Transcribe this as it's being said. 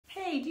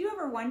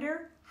ever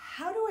wonder,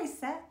 how do I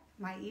set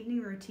my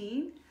evening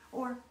routine?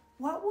 Or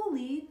what will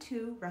lead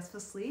to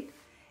restful sleep?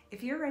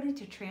 If you're ready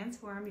to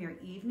transform your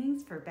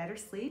evenings for better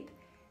sleep,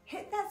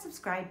 hit that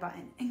subscribe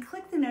button and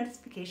click the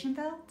notification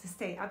bell to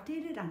stay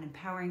updated on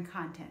empowering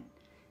content.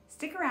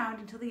 Stick around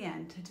until the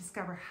end to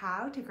discover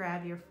how to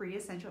grab your free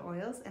essential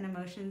oils and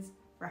emotions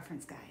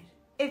reference guide.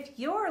 If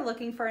you're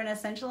looking for an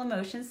essential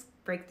emotions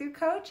breakthrough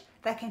coach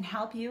that can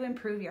help you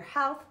improve your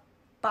health,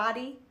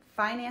 body,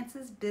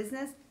 finances,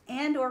 business,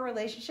 and/or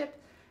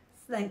relationship,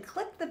 then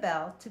click the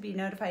bell to be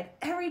notified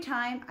every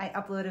time I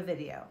upload a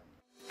video.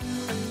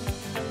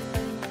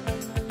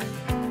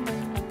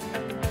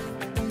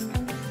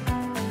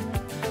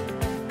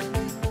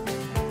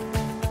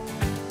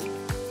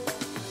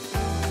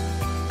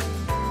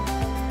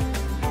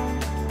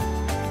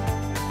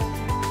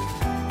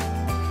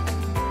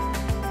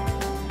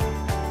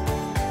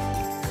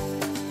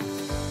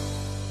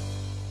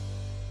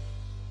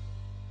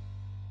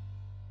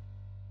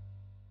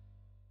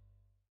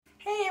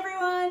 Hey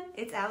everyone,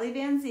 it's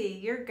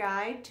vanZ, your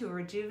guide to a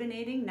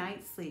rejuvenating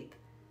night's sleep.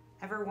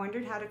 Ever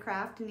wondered how to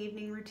craft an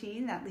evening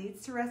routine that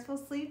leads to restful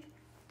sleep?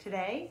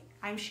 Today,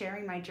 I'm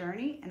sharing my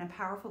journey and a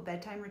powerful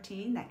bedtime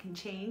routine that can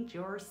change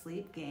your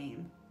sleep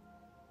game.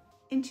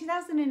 In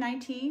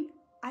 2019,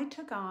 I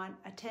took on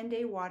a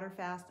 10-day water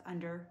fast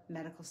under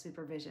medical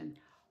supervision,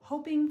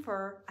 hoping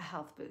for a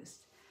health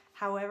boost.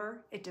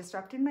 However, it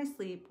disrupted my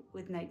sleep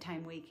with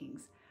nighttime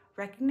wakings.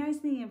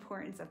 Recognizing the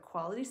importance of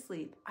quality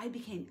sleep, I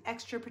became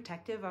extra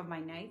protective of my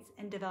nights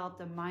and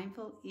developed a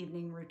mindful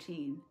evening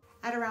routine.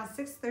 At around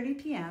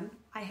 6:30 p.m.,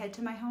 I head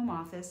to my home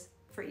office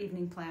for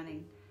evening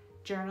planning,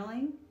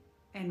 journaling,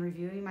 and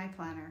reviewing my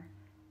planner.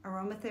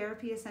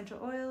 Aromatherapy essential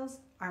oils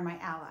are my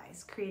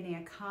allies, creating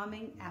a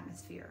calming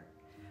atmosphere.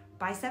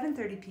 By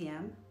 7:30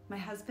 p.m., my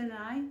husband and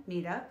I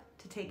meet up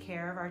to take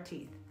care of our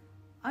teeth,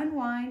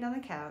 unwind on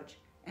the couch,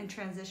 and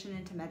transition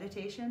into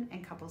meditation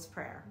and couples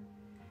prayer.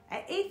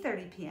 At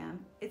 8:30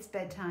 p.m., it's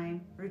bedtime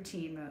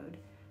routine mode.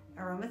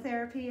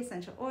 Aromatherapy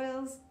essential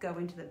oils go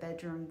into the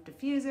bedroom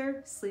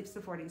diffuser,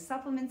 sleep-supporting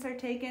supplements are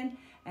taken,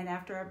 and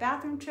after a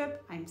bathroom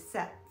trip, I'm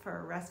set for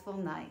a restful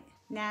night.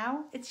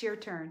 Now, it's your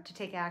turn to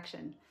take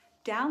action.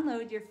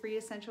 Download your free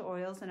essential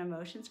oils and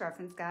emotions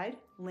reference guide,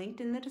 linked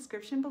in the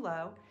description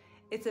below.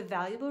 It's a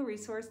valuable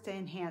resource to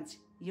enhance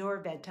your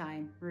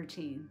bedtime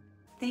routine.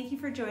 Thank you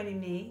for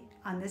joining me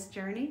on this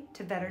journey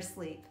to better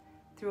sleep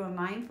through a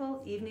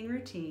mindful evening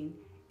routine.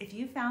 If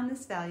you found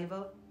this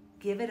valuable,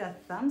 give it a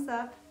thumbs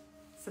up,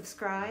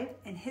 subscribe,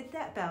 and hit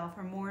that bell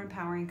for more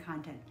empowering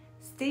content.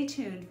 Stay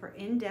tuned for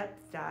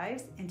in-depth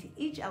dives into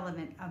each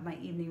element of my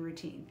evening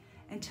routine.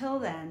 Until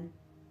then,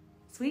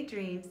 sweet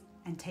dreams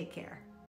and take care.